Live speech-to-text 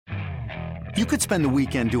You could spend the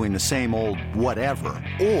weekend doing the same old whatever,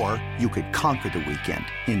 or you could conquer the weekend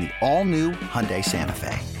in the all-new Hyundai Santa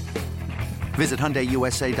Fe. Visit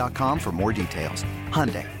HyundaiUSA.com for more details.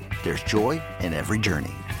 Hyundai, there's joy in every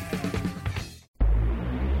journey.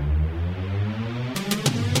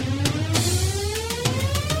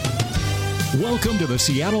 Welcome to the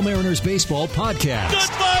Seattle Mariners Baseball Podcast.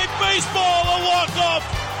 Goodbye baseball, a walk-off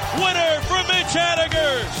winner for Mitch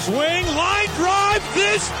Haniger. Swing, line drive,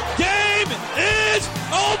 this game is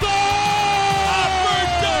over! Upper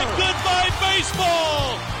deck, goodbye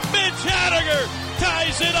baseball. Mitch Haniger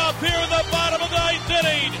ties it up here in the bottom of the ninth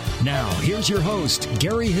inning. Now, here's your host,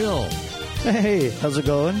 Gary Hill. Hey, how's it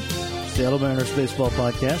going? Seattle Mariners Baseball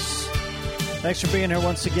Podcast. Thanks for being here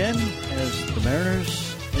once again as the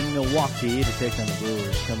Mariners in Milwaukee to take on the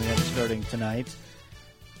Brewers coming up starting tonight.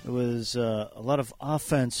 It was a lot of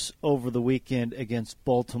offense over the weekend against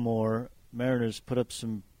Baltimore. Mariners put up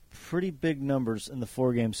some pretty big numbers in the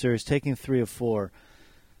four-game series, taking 3 of 4.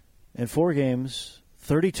 In 4 games,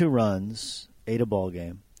 32 runs, 8 a ball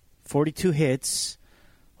game, 42 hits,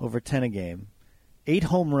 over 10 a game, 8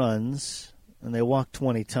 home runs, and they walked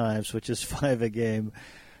 20 times, which is 5 a game.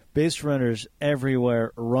 Base runners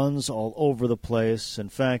everywhere, runs all over the place. In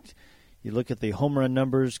fact, you look at the home run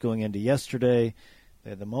numbers going into yesterday. They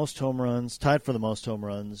had the most home runs, tied for the most home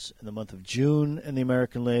runs in the month of June in the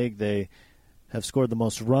American League. They have scored the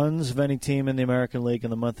most runs of any team in the American League in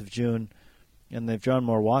the month of June, and they've drawn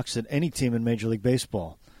more walks than any team in Major League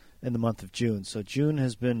Baseball in the month of June. So June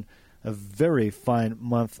has been a very fine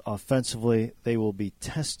month offensively. They will be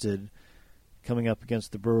tested coming up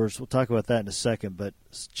against the Brewers. We'll talk about that in a second, but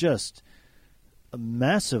it's just a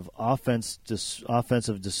massive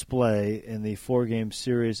offensive display in the 4-game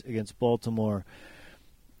series against Baltimore.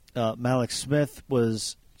 Mallex Smith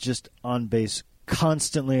was just on base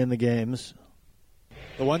constantly in the games.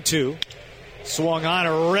 The 1-2. Swung on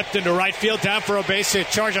and ripped into right field, down for a base hit.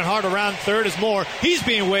 Charging hard around third is Moore. He's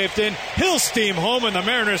being waved in. He'll steam home, and the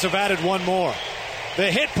Mariners have added one more.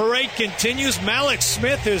 The hit parade continues. Mallex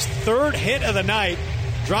Smith, his 3rd hit of the night,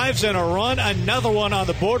 drives in a run. Another one on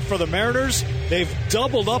the board for the Mariners. They've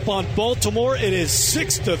doubled up on Baltimore. It is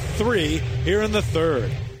 6-3 here in the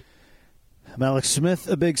 3rd. Mallex Smith,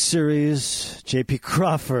 a big series. J.P.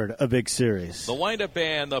 Crawford, a big series. The windup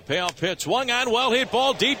and the payoff pitch. Swung on, well hit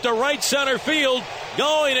ball deep to right center field.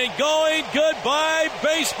 Going and going. Goodbye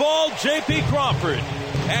baseball. J.P. Crawford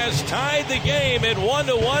has tied the game at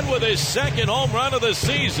 1-1 with his 2nd home run of the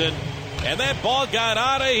season. And that ball got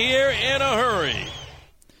out of here in a hurry.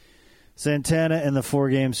 Santana in the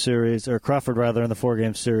 4-game series, or Crawford rather, in the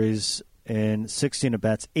 4-game series in 16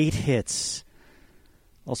 at-bats, 8 hits.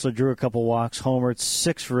 Also drew a couple walks, homered,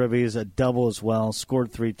 6 ribbies, a double as well,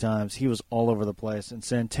 scored 3 times. He was all over the place. And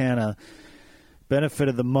Santana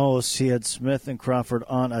benefited the most. He had Smith and Crawford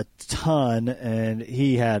on a ton, and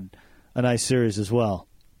he had a nice series as well.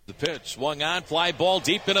 The pitch swung on, fly ball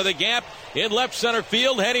deep into the gap in left center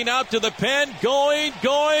field, heading out to the pen, going,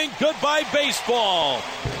 goodbye baseball.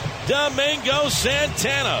 Domingo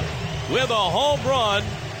Santana with a home run,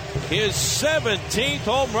 his 17th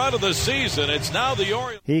home run of the season. It's now the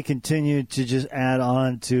Orioles. He continued to just add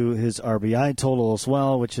on to his RBI total as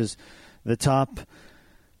well, which is the top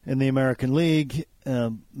in the American League.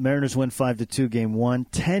 Mariners win 5-2 game 1,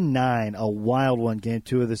 10-9, a wild one game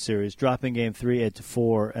 2 of the series, dropping game 3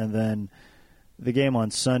 8-4, and then the game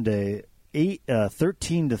on Sunday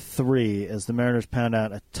 13-3 as the Mariners pound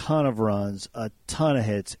out a ton of runs, a ton of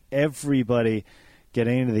hits, everybody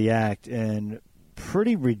getting into the act, and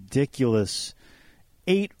pretty ridiculous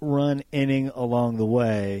 8-run inning along the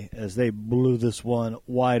way as they blew this one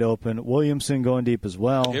wide open. Williamson going deep as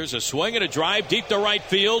well. Here's a swing and a drive deep to right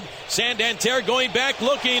field. Santander going back,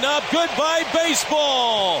 looking up. Goodbye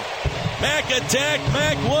baseball. Mac attack,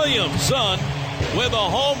 Mac Williamson with a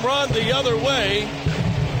home run the other way.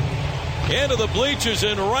 Into the bleachers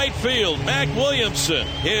in right field. Mac Williamson,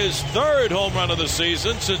 his 3rd home run of the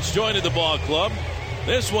season since joining the ball club.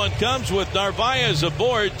 This one comes with Narvaez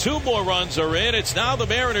aboard. 2 more runs are in. It's now the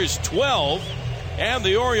Mariners 12 and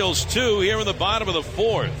the Orioles 2 here in the bottom of the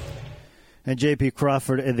 4th. And J.P.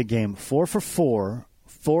 Crawford in the game, 4 for 4,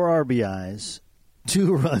 4 RBIs,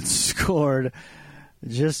 2 runs scored.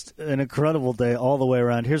 Just an incredible day all the way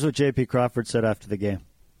around. Here's what J.P. Crawford said after the game.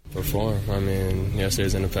 Perform. I mean,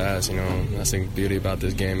 yesterday's in the past. That's the beauty about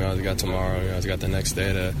this game. You always got tomorrow. You always got the next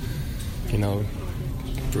day to,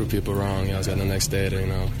 prove people wrong. You always got the next day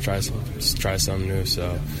to, try something new.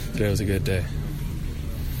 So today was a good day.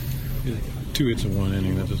 2 hits in 1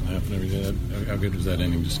 inning. That doesn't happen every day. How good was that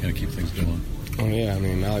inning? Just kind of keep things going. Oh, yeah. I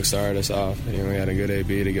mean, Alex started us off. We had a good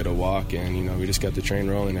AB to get a walk, and, we just kept the train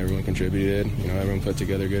rolling. Everyone contributed. Everyone put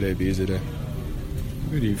together good ABs today.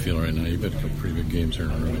 How do you feel right now? You've had a couple pretty good games here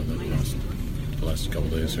in a row the last couple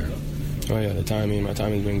days here. Oh, yeah, my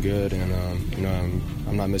timing's been good, and,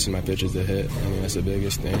 I'm not missing my pitches to hit. I mean, that's the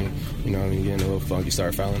biggest thing. When you get in a little funk, you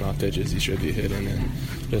start fouling off pitches you should be hitting, and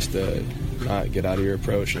just not get out of your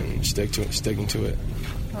approach and sticking to it.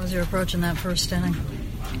 What was your approach in that first inning?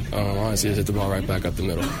 Honestly, just hit the ball right back up the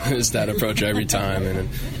middle. It's that approach every time, and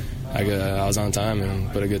I was on time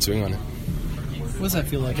and put a good swing on it. What does that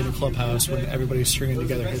feel like in the clubhouse when everybody's stringing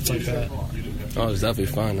together hits like that? Oh, it's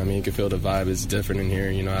definitely fun. I mean, you can feel the vibe is different in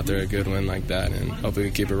here, after a good win like that, and hopefully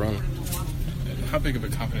we keep it rolling. How big of a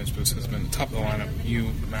confidence boost has been top of the lineup,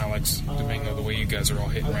 you, Alex, Domingo, the way you guys are all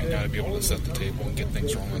hitting right now to be able to set the table and get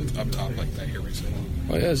things rolling up top like that here recently?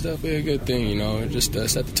 Well, yeah, it's definitely a good thing, just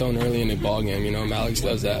set the tone early in the ball game. Alex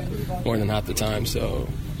does that more than half the time, so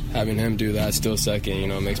having him do that still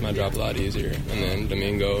second, makes my job a lot easier. And then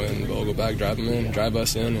Domingo and Vogelbach drive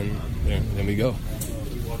us in, and then we go.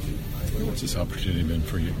 What's this opportunity been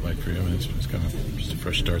for you, Mike, for you? I mean, it's kind of just a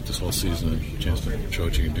fresh start this whole season, and a chance to show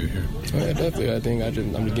what you can do here. Oh, yeah, definitely. I think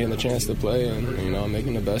I'm getting a chance to play, and, I'm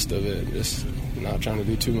making the best of it, just not trying to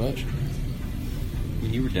do too much.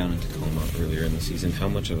 When you were down in Tacoma earlier in the season, how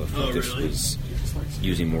much of a focus was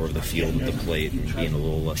using more of the field at the plate and being a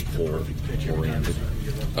little less pull-oriented?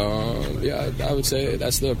 Yeah, I would say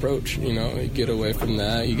that's the approach. You get away from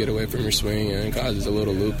that, you get away from your swing, and it causes a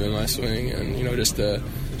little loop in my swing, and, just to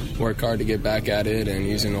work hard to get back at it and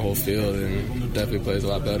using the whole field, and definitely plays a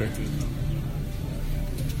lot better.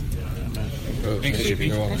 Thanks,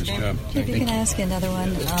 JP. If you can ask you another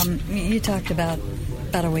one. You talked about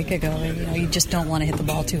a week ago, you just don't want to hit the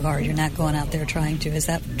ball too hard. You're not going out there trying to. Is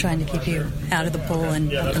that trying to keep you out of the pull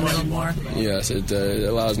and up the middle more? Yes, it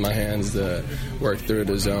allows my hands to work through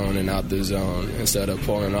the zone and out the zone instead of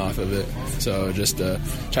pulling off of it. So just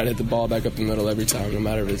try to hit the ball back up the middle every time, no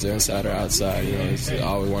matter if it's inside or outside. You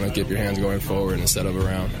always want to keep your hands going forward instead of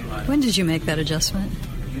around. When did you make that adjustment?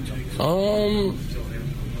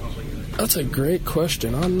 That's a great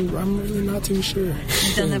question. I'm really not too sure.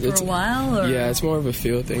 You've done that for a while? Or? Yeah, it's more of a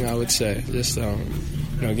feel thing, I would say. Just,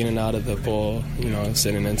 getting out of the pull,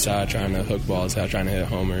 sitting inside, trying to hook balls, trying to hit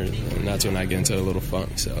homers, and that's when I get into a little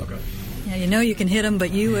funk. So. Yeah, you can hit them,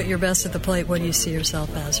 but you at your best at the plate, what do you see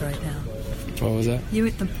yourself as right now? What was that?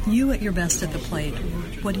 You at your best at the plate,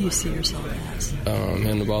 what do you see yourself as?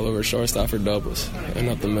 Hitting the ball over shortstop for doubles and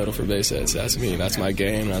up the middle for base hits. That's me. That's my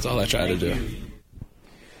game. That's all I try to do.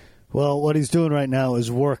 Well, what he's doing right now is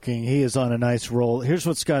working. He is on a nice roll. Here's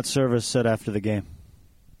what Scott Servais said after the game.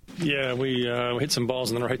 Yeah, we hit some balls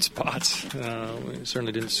in the right spots. We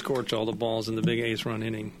certainly didn't scorch all the balls in the big ace-run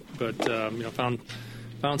inning, but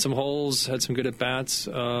found some holes, had some good at-bats.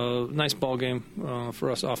 Nice ball game for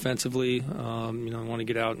us offensively. I want to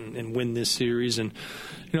get out and win this series and,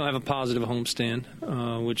 have a positive homestand,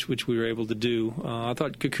 which we were able to do. I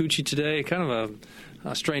thought Kikuchi today, kind of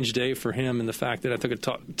a strange day for him in the fact that I think it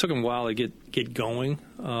took him a while to get going.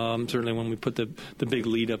 Certainly when we put the big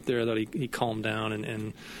lead up there, that he calmed down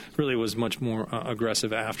and really was much more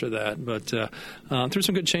aggressive after that. But threw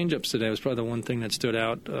some good changeups today. It was probably the one thing that stood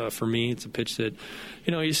out for me. It's a pitch that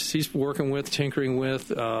he's working with, tinkering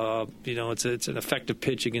with. It's an effective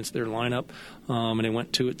pitch against their lineup, and they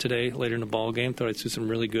went to it today later in the ball game. Thought I'd see some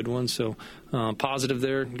really good ones. So positive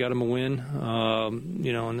there, got him a win.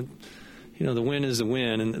 The win is a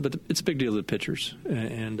win, but it's a big deal to the pitchers.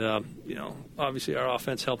 And obviously our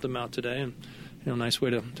offense helped them out today, and nice way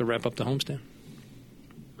to wrap up the homestand.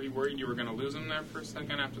 Were you worried you were going to lose them there for a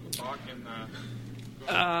second after the block?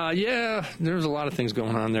 Yeah, there was a lot of things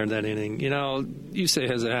going on there that inning. Yusei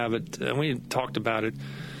has a habit, and we talked about it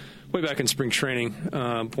way back in spring training,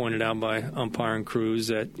 pointed out by umpire and crews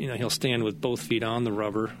that he'll stand with both feet on the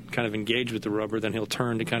rubber, kind of engage with the rubber, then he'll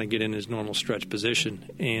turn to kind of get in his normal stretch position.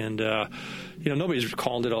 And nobody's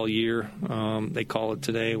called it all year. They call it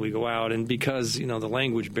today. We go out, and because the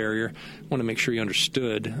language barrier, I want to make sure he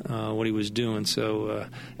understood what he was doing. So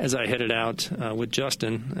as I headed out with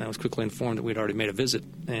Justin, I was quickly informed that we'd already made a visit,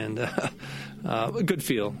 and a good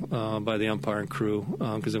feel by the umpire and crew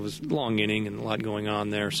because it was a long inning and a lot going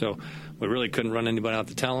on there. So we really couldn't run anybody out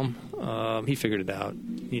to tell him. He figured it out.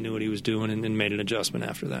 He knew what he was doing and made an adjustment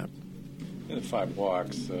after that. The 5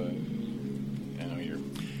 walks, I know you're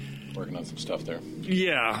working on some stuff there.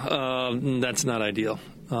 Yeah, that's not ideal.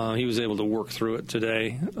 He was able to work through it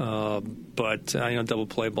today, but double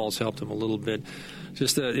play balls helped him a little bit.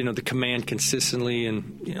 Just the command consistently,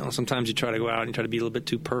 and sometimes you try to go out and you try to be a little bit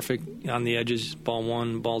too perfect on the edges. Ball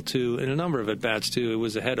 1, ball 2, and a number of at bats too. It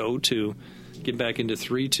was ahead 0-2, get back into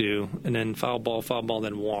 3-2, and then foul ball,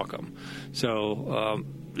 then walk them. So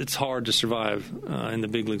it's hard to survive in the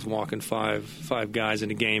big leagues walking five guys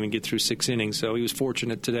in a game and get through 6 innings. So he was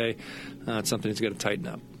fortunate today. It's something he's got to tighten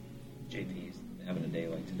up. JP's having a day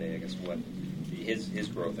like today. I guess what his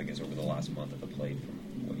growth, I guess, over the last month at the plate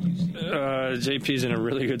from what you've seen. JP's in a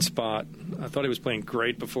really good spot. I thought he was playing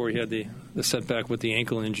great before he had the setback with the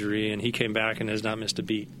ankle injury, and he came back and has not missed a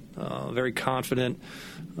beat. Very confident.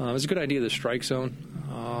 It was a good idea, the strike zone.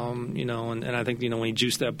 And I think, when he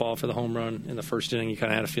juiced that ball for the home run in the first inning, you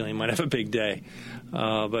kind of had a feeling he might have a big day.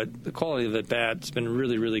 But the quality of the bat has been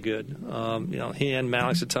really, really good. He and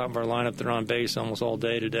Malik's at the top of our lineup. They're on base almost all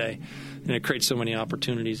day today. And it creates so many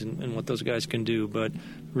opportunities in what those guys can do. But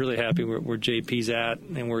really happy where JP's at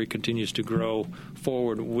and where he continues to grow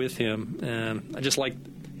forward with him. And I just like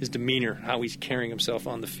his demeanor, how he's carrying himself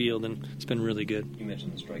on the field, and it's been really good. You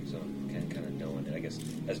mentioned the strike zone, kind of knowing it. I guess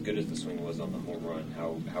as good as the swing was on the home run,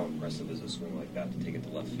 how impressive is a swing like that to take it to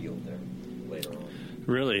left field there later on?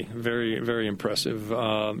 Really, very, very impressive.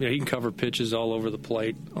 He can cover pitches all over the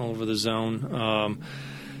plate, all over the zone.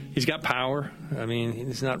 He's got power. I mean,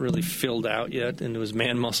 he's not really filled out yet into his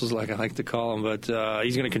man muscles, like I like to call him, but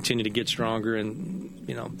he's going to continue to get stronger, and,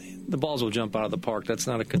 the balls will jump out of the park. That's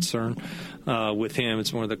not a concern with him.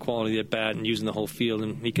 It's more the quality of the bat and using the whole field,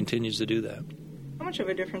 and he continues to do that. How much of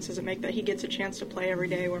a difference does it make that he gets a chance to play every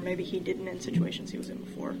day where maybe he didn't in situations he was in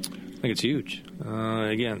before? I think it's huge.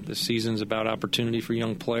 Again, this season's about opportunity for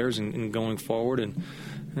young players and going forward, and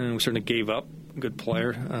we certainly gave up a good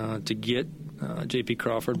player to get J.P.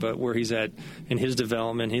 Crawford, but where he's at in his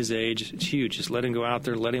development, his age, it's huge. Just let him go out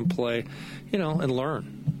there, let him play, and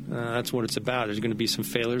learn. That's what it's about. There's going to be some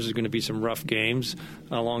failures. There's going to be some rough games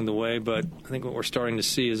along the way, but I think what we're starting to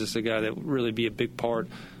see is this a guy that will really be a big part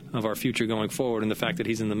of our future going forward, and the fact that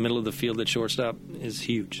he's in the middle of the field at shortstop is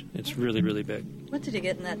huge. It's really, really big. What did he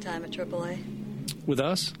get in that time at AAA? With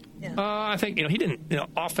us? Yeah. I think, he didn't,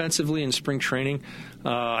 offensively in spring training,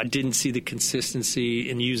 I didn't see the consistency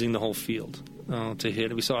in using the whole field to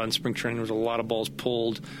hit. We saw in spring training there was a lot of balls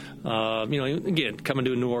pulled. Again, coming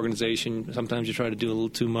to a new organization, sometimes you try to do a little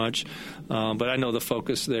too much. But I know the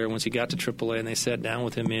focus there once he got to AAA and they sat down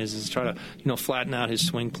with him is try to, flatten out his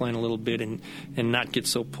swing plan a little bit and not get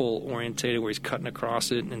so pull-orientated where he's cutting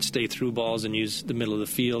across it and stay through balls and use the middle of the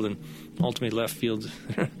field. And ultimately left field,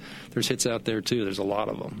 there's hits out there too. There's a lot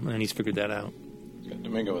of them, and he's figured that out.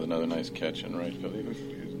 Domingo with another nice catch in right field. He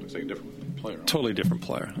looks like a different player. Totally different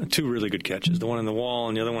player. 2 really good catches. The one in the wall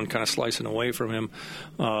and the other one kind of slicing away from him.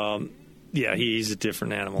 He's a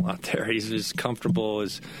different animal out there. He's as comfortable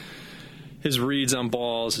as his reads on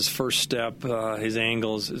balls, his first step, his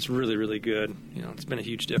angles. It's really, really good. It's been a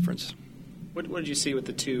huge difference. What did you see with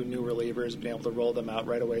the 2 new relievers, being able to roll them out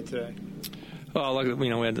right away today? We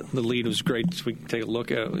had the lead was great. So we can take a look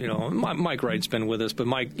at, Mike Wright's been with us, but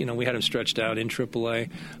Mike, we had him stretched out in AAA.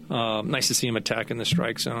 Nice to see him attacking the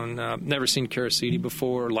strike zone. Never seen Karasidi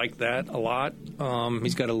before like that a lot.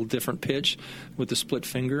 He's got a little different pitch with the split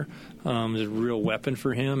finger. It's a real weapon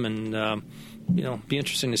for him, and be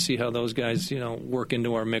interesting to see how those guys, work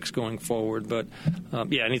into our mix going forward. But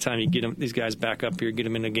anytime you get these guys back up here, get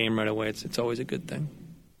them in the game right away, it's always a good thing.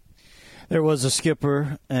 There was a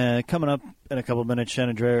skipper coming up in a couple of minutes.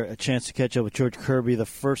 Shannon Drayer, a chance to catch up with George Kirby, the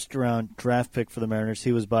first-round draft pick for the Mariners.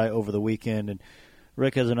 He was by over the weekend, and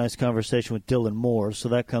Rick has a nice conversation with Dylan Moore, so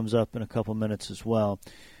that comes up in a couple of minutes as well.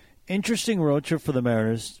 Interesting road trip for the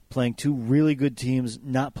Mariners, playing 2 really good teams,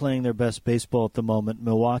 not playing their best baseball at the moment.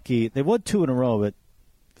 Milwaukee, they've won 2 in a row, but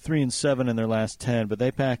 3-7 in their last 10, but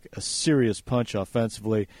they pack a serious punch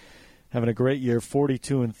offensively, having a great year,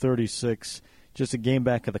 42-36. Just a game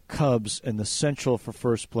back of the Cubs in the Central for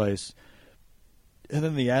first place. And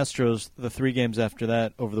then the Astros, the 3 games after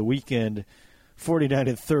that over the weekend,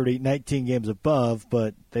 49-30, 19 games above,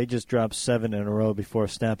 but they just dropped 7 in a row before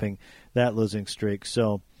snapping that losing streak.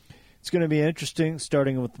 So it's going to be interesting,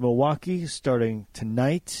 starting with Milwaukee, starting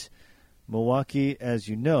tonight. Milwaukee, as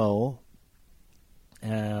you know,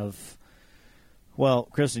 have...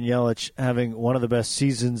 Christian Yelich having one of the best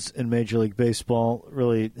seasons in Major League Baseball,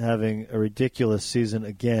 really having a ridiculous season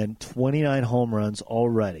again. 29 home runs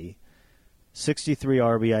already, 63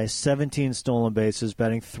 RBI, 17 stolen bases,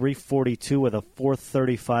 batting .342 with a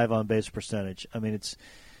 .435 on-base percentage. I mean, it's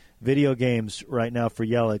video games right now for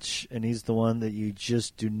Yelich, and he's the one that you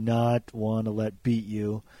just do not want to let beat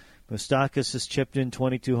you. Moustakas has chipped in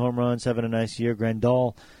 22 home runs, having a nice year.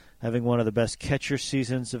 Grandal having one of the best catcher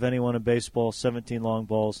seasons of anyone in baseball, 17 long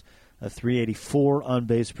balls, a .384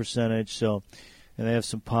 on-base percentage. So, and they have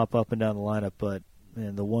some pop up and down the lineup, but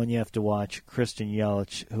man, the one you have to watch, Christian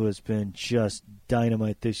Yelich, who has been just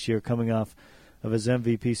dynamite this year, coming off of his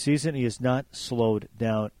MVP season. He has not slowed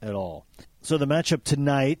down at all. So the matchup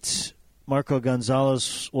tonight, Marco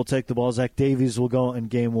Gonzalez will take the ball. Zach Davies will go in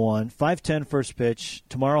Game 1. 5:10 first pitch.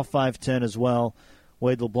 Tomorrow 5:10 as well.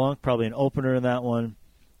 Wade LeBlanc probably an opener in that one.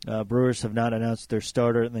 Brewers have not announced their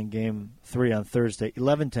starter. And then Game 3 on Thursday.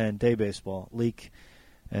 11:10 day baseball. Leak.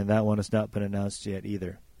 And that one has not been announced yet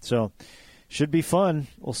either. So should be fun.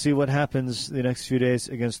 We'll see what happens the next few days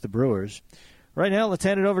against the Brewers. Right now, let's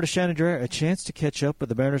hand it over to Shannon Dreyer. A chance to catch up with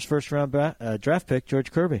the Mariners' first-round draft pick, George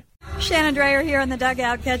Kirby. Shannon Dreyer here in the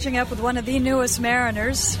dugout, catching up with one of the newest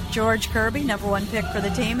Mariners, George Kirby, number 1 pick for the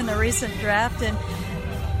team in the recent draft. And,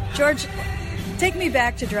 George, take me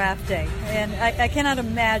back to draft day. And I cannot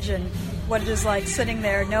imagine what it is like sitting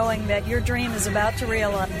there knowing that your dream is about to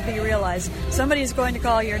be realized. Somebody's going to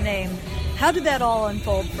call your name. How did that all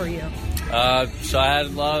unfold for you? So I had a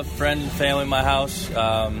lot of friends and family in my house.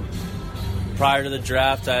 Prior to the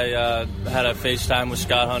draft, I had a FaceTime with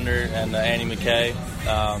Scott Hunter and Andy McKay.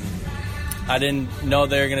 I didn't know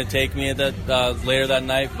they were going to take me later that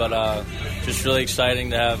night, but just really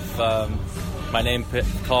exciting to have my name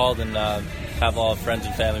called and have all friends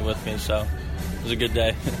and family with me. So it was a good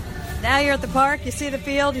day. Now you're at the park. You see the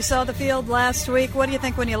field. You saw the field last week. What do you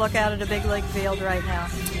think when you look out at a big league field right now?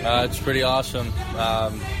 It's pretty awesome.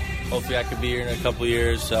 Hopefully I could be here in a couple of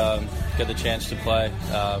years, get the chance to play.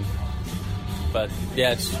 But,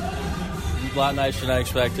 yeah, it's a lot nicer than I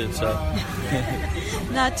expected. So.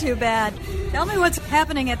 Not too bad. Tell me what's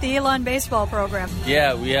happening at the Elon baseball program.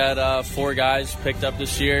 Yeah, we had 4 guys picked up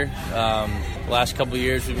this year. Last couple of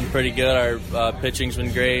years we've been pretty good. Our pitching's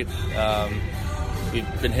been great.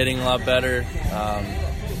 We've been hitting a lot better.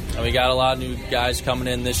 And we got a lot of new guys coming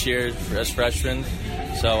in this year as freshmen.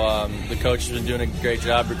 So the coach has been doing a great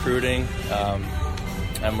job recruiting.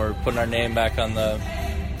 And we're putting our name back on the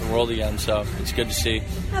world again, so it's good to see.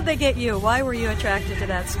 How'd they get you? Why were you attracted to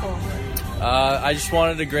that school? I just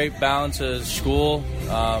wanted a great balance of school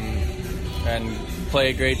and play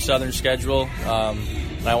a great Southern schedule.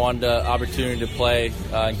 And I wanted the opportunity to play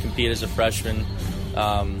and compete as a freshman.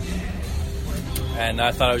 And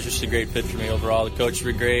I thought it was just a great fit for me overall. The coaches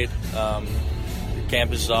were great. The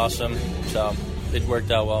campus is awesome, so it worked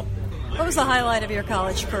out well. What was the highlight of your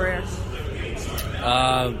college career?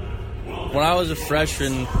 When I was a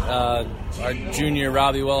freshman, our junior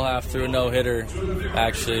Robbie Wellhalf threw a no-hitter,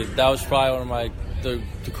 actually. That was probably one of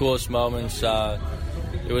the coolest moments.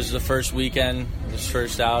 It was the first weekend, his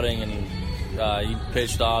first outing, and he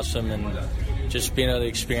pitched awesome. And just being able to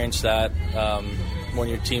experience that when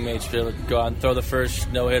your teammates be able to go out and throw the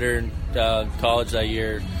first no-hitter in college that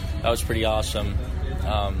year, that was pretty awesome.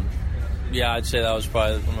 Yeah, I'd say that was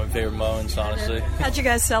probably one of my favorite moments, honestly. How'd you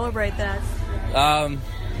guys celebrate that?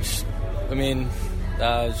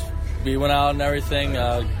 We went out and everything.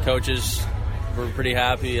 Coaches were pretty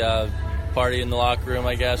happy. Party in the locker room,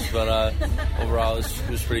 I guess, but overall it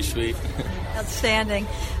was pretty sweet. Outstanding.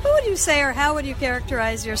 What would you say, or how would you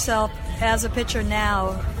characterize yourself as a pitcher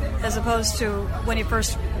now, as opposed to when you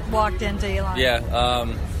first walked into Elon?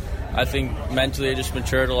 Yeah, I think mentally I just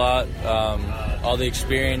matured a lot. All the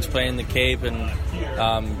experience playing the Cape and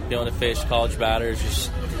being able to face college batters just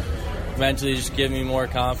mentally just give me more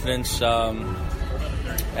confidence.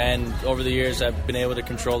 And over the years, I've been able to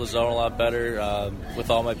control the zone a lot better with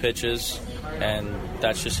all my pitches, and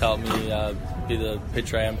that's just helped me be the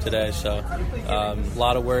pitcher I am today. So a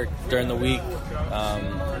lot of work during the week.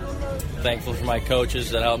 Thankful for my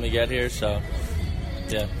coaches that helped me get here. So,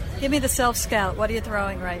 yeah. Give me the self-scout. What are you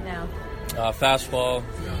throwing right now? Fastball,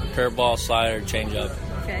 curveball, slider, changeup.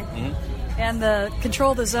 Okay. Mm-hmm. And the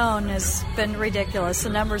control the zone has been ridiculous, the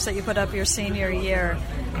numbers that you put up your senior year.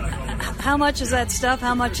 How much is that stuff?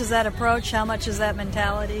 How much is that approach? How much is that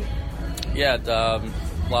mentality? Yeah, a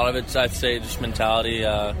lot of it's, I'd say, just mentality.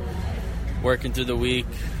 Working through the week,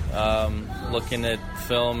 looking at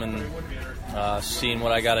film and seeing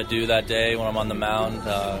what I got to do that day when I'm on the mound.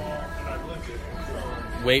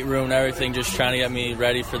 Weight room and everything, just trying to get me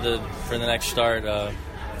ready for the next start.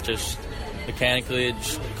 Just mechanically, it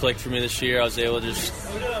just clicked for me this year. I was able to just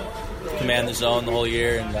command the zone the whole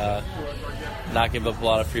year and not give up a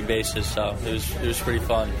lot of free bases, so it was pretty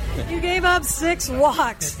fun. You gave up 6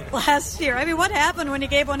 walks last year. I mean, what happened when you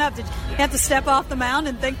gave one up? Did you have to step off the mound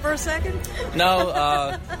and think for a second?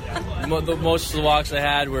 No, most of the walks I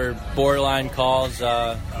had were borderline calls.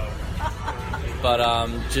 but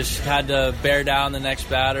just had to bear down the next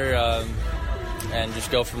batter and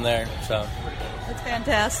just go from there. So. That's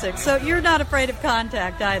fantastic. So you're not afraid of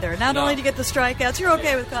contact either. Not only to get the strikeouts, you're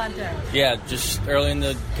okay with contact. Yeah, just early in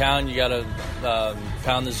the count, you got to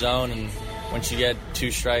pound the zone, and once you get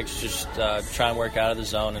 2 strikes, just try and work out of the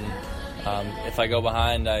zone. And if I go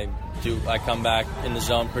behind, I come back in the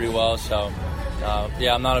zone pretty well. So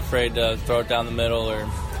I'm not afraid to throw it down the middle, or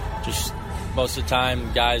just most of the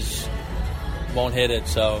time guys won't hit it.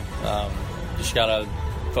 So just got to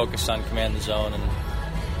focus on command the zone and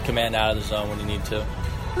command out of the zone when you need to.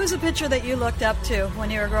 Who's a pitcher that you looked up to when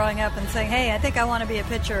you were growing up and saying, hey, I think I want to be a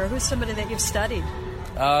pitcher? Or who's somebody that you've studied?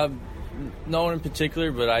 No one in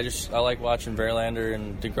particular, but I like watching Verlander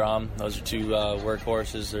and DeGrom. Those are 2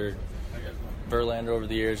 workhorses. Verlander over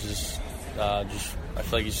the years is I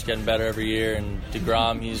feel like he's just getting better every year, and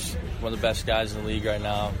DeGrom, he's one of the best guys in the league right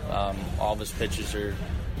now. All of his pitches are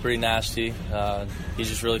pretty nasty. He's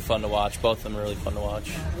just really fun to watch. Both of them are really fun to watch.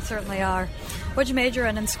 Yeah, they certainly are. What'd you major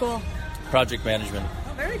in school? Project management.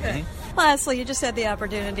 Oh, very good. Lastly, you just had the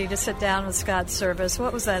opportunity to sit down with Scott Servais.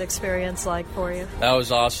 What was that experience like for you? That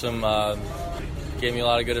was awesome. Gave me a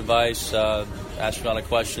lot of good advice, asked me a lot of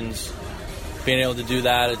questions. Being able to do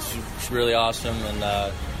that, it's really awesome,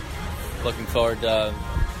 and looking forward to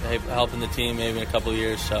helping the team maybe in a couple of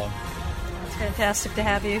years. So. It's fantastic to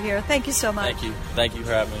have you here. Thank you so much. Thank you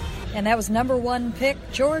for having me. And that was number 1 pick,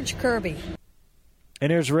 George Kirby.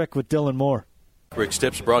 And here's Rick with Dylan Moore. Rick's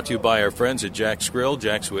Tips brought to you by our friends at Jack's Grill.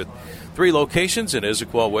 Jack's with 3 locations in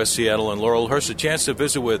Issaquah, West Seattle, and Laurelhurst. A chance to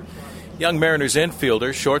visit with young Mariners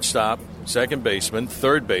infielder, shortstop, second baseman,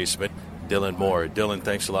 third baseman, Dylan Moore. Dylan,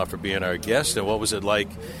 thanks a lot for being our guest. And what was it like,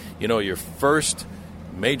 your first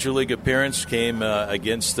Major League appearance came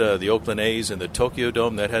against the Oakland A's in the Tokyo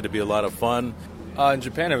Dome? That had to be a lot of fun. In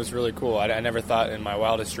Japan, it was really cool. I never thought in my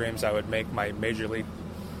wildest dreams I would make my Major League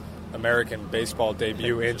American baseball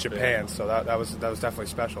debut in Japan, so that was definitely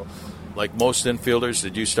special. Like most infielders,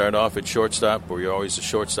 did you start off at shortstop? Were you always a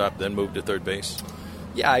shortstop, then moved to third base?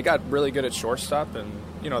 Yeah, I got really good at shortstop, and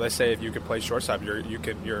they say if you can play shortstop,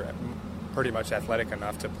 you're pretty much athletic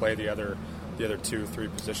enough to play the other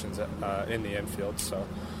 2-3 positions in the infield. So,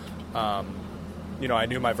 I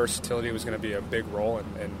knew my versatility was going to be a big role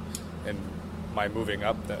in my moving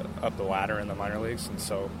up the ladder in the minor leagues, and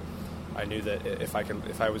so I knew that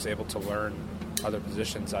if I was able to learn other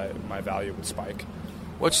positions, my value would spike.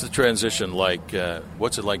 What's the transition like?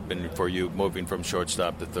 What's it like been for you moving from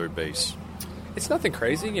shortstop to third base? It's nothing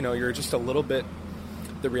crazy. You're just a little bit.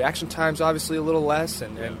 The reaction time's obviously a little less,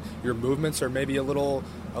 and your movements are maybe a little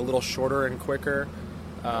shorter and quicker.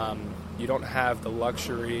 You don't have the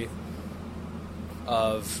luxury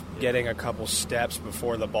of getting a couple steps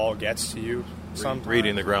before the ball gets to you.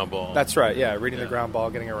 Reading the ground ball. That's right, yeah. Reading the ground ball,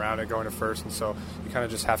 getting around it, going to first. And so you kind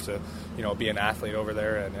of just have to, be an athlete over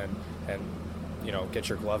there and get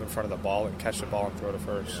your glove in front of the ball and catch the ball and throw to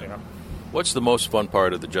first, What's the most fun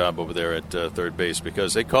part of the job over there at third base?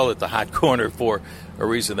 Because they call it the hot corner for a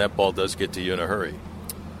reason. That ball does get to you in a hurry.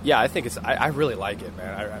 Yeah, I think I really like it,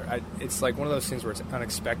 man. It's like one of those things where it's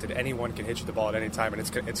unexpected. Anyone can hit you the ball at any time, and it's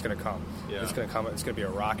going to come. Yeah. It's going to come. It's going to be a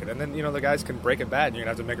rocket. And then, the guys can break it bad, and you're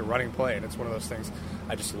going to have to make a running play. And it's one of those things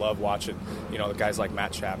I just love watching, the guys like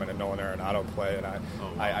Matt Chapman and Nolan Arenado play. And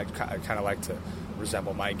I kind of like to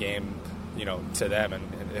resemble my game, to them.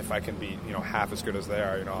 And if I can be, half as good as they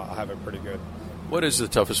are, I'll have it pretty good. What is the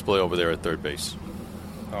toughest play over there at third base?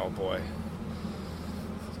 Oh, boy.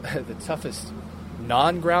 The toughest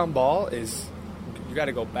non-ground ball is you got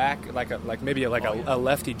to go back like maybe a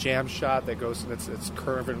lefty jam shot that goes and it's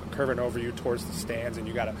curving over you towards the stands, and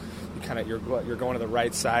you're going to the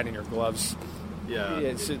right side and your gloves.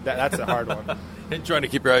 Yeah, that's a hard one. And trying to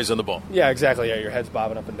keep your eyes on the ball. Yeah, exactly. Yeah, your head's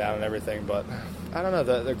bobbing up and down and everything. But I don't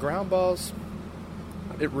know, the ground balls.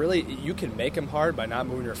 It really, you can make them hard by not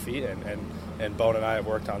moving your feet, and Bone and I have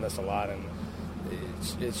worked on this a lot, and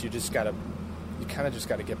it's you kind of just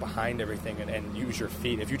got to get behind everything and use your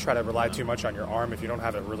feet. If you try to rely too much on your arm, if you don't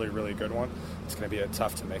have a really, really good one, it's going to be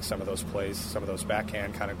tough to make some of those plays, some of those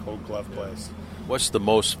backhand kind of gold glove plays. What's the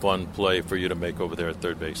most fun play for you to make over there at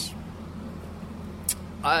third base?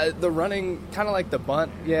 The running, kind of like the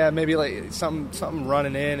bunt. Yeah, maybe like something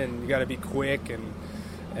running in, and you got to be quick and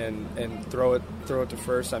throw it to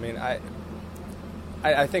first. I mean,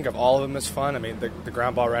 I think of all of them as fun. I mean, the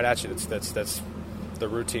ground ball right at you, that's the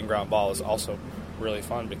routine ground ball is also really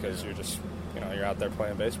fun because you're just, you're out there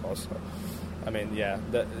playing baseball. So, I mean, yeah,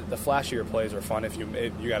 the flashier plays are fun if you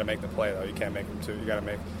got to make the play though. You can't make them too. You got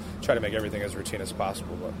to try to make everything as routine as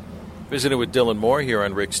possible. But Visiting with Dylan Moore here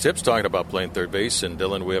on Rick's Tips, talking about playing third base. And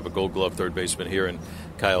Dylan, we have a Gold Glove third baseman here in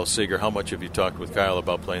Kyle Seager. How much have you talked with Kyle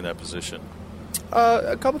about playing that position?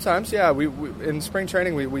 A couple times, yeah. We in spring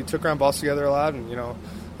training we took ground balls together a lot, and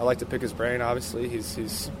I like to pick his brain. Obviously,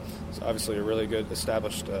 he's obviously a really good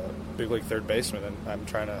established big league third baseman, and I'm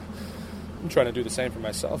trying to do the same for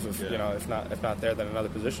myself. If not there, then another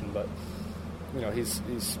position. But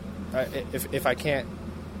if I can't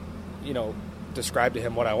describe to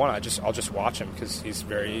him what I want, I'll just watch him, because he's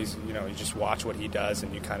very easy. You just watch what he does,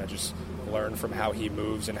 and you kind of just learn from how he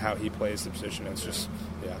moves and how he plays the position. It's just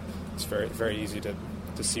it's very, very easy to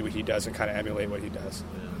see what he does and kind of emulate what he does.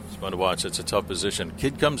 It's fun to watch. It's a tough position.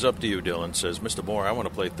 Kid comes up to you, Dylan, says, "Mr. Moore, I want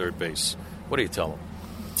to play third base." What do you tell him?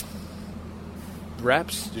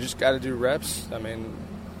 Reps. You just got to do reps. I mean,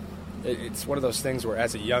 it's one of those things where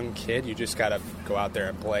as a young kid, you just got to go out there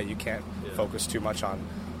and play. You can't focus too much on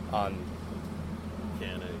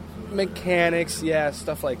mechanics,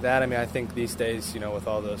 stuff like that. I mean, I think these days, with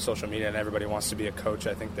all the social media and everybody wants to be a coach,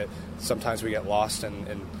 I think that sometimes we get lost in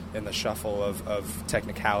the shuffle of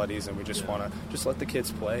technicalities, and we just want to just let the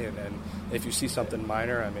kids play. And if you see something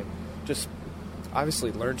minor, I mean, just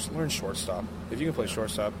obviously learn shortstop. If you can play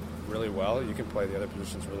shortstop really well, you can play the other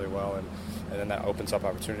positions really well, and then that opens up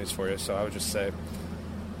opportunities for you. So I would just say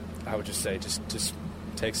just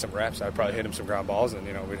take some reps. I'd probably hit him some ground balls, and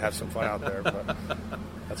we'd have some fun out there. But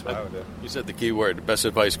that's what I would do. You said the key word. Best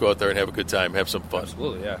advice: go out there and have a good time, have some fun.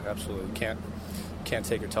 Absolutely, yeah, absolutely. You can't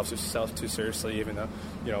take yourself too seriously, even though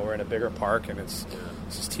we're in a bigger park, and it's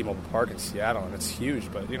just T-Mobile Park in Seattle, and it's huge.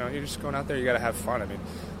 But you're just going out there. You got to have fun. I mean,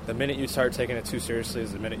 the minute you start taking it too seriously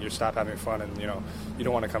is the minute you stop having fun, and you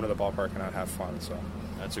don't want to come to the ballpark and not have fun. So.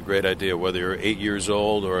 That's a great idea. Whether you're 8 years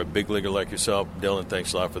old or a big leaguer like yourself, Dylan,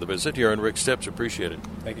 thanks a lot for the visit here on Rick's Tips. Appreciate it.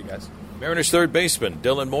 Thank you, guys. Mariners third baseman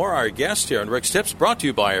Dylan Moore, our guest here on Rick's Tips, brought to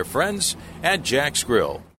you by our friends at Jack's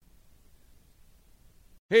Grill.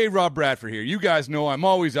 Hey, Rob Bradford here. You guys know I'm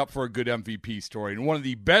always up for a good MVP story, and one of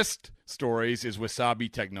the best stories is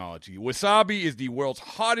Wasabi Technology. Wasabi is the world's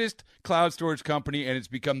hottest cloud storage company, and it's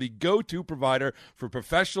become the go-to provider for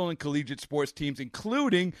professional and collegiate sports teams,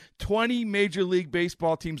 including 20 Major League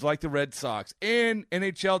Baseball teams like the Red Sox and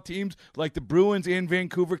NHL teams like the Bruins and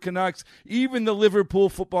Vancouver Canucks. Even the Liverpool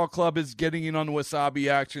Football Club is getting in on the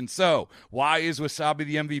Wasabi action. So, why is Wasabi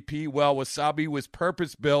the MVP? Well, Wasabi was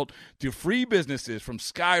purpose-built to free businesses from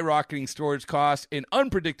skyrocketing storage costs and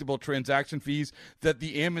unpredictable transaction fees that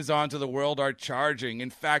the Amazons of the world are charging. In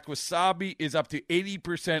fact, Wasabi is up to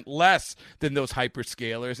 80% less than those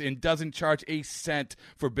hyperscalers and doesn't charge a cent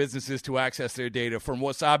for businesses to access their data. From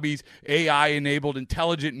Wasabi's AI-enabled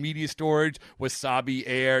intelligent media storage, Wasabi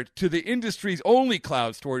Air, to the industry's only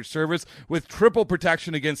cloud storage service with triple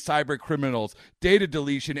protection against cyber criminals, data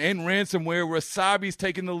deletion, and ransomware, Wasabi's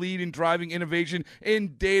taken the lead in driving innovation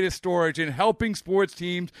in data storage and helping sports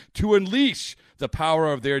teams to unleash the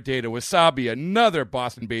power of their data. Wasabi, another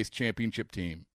Boston-based championship team.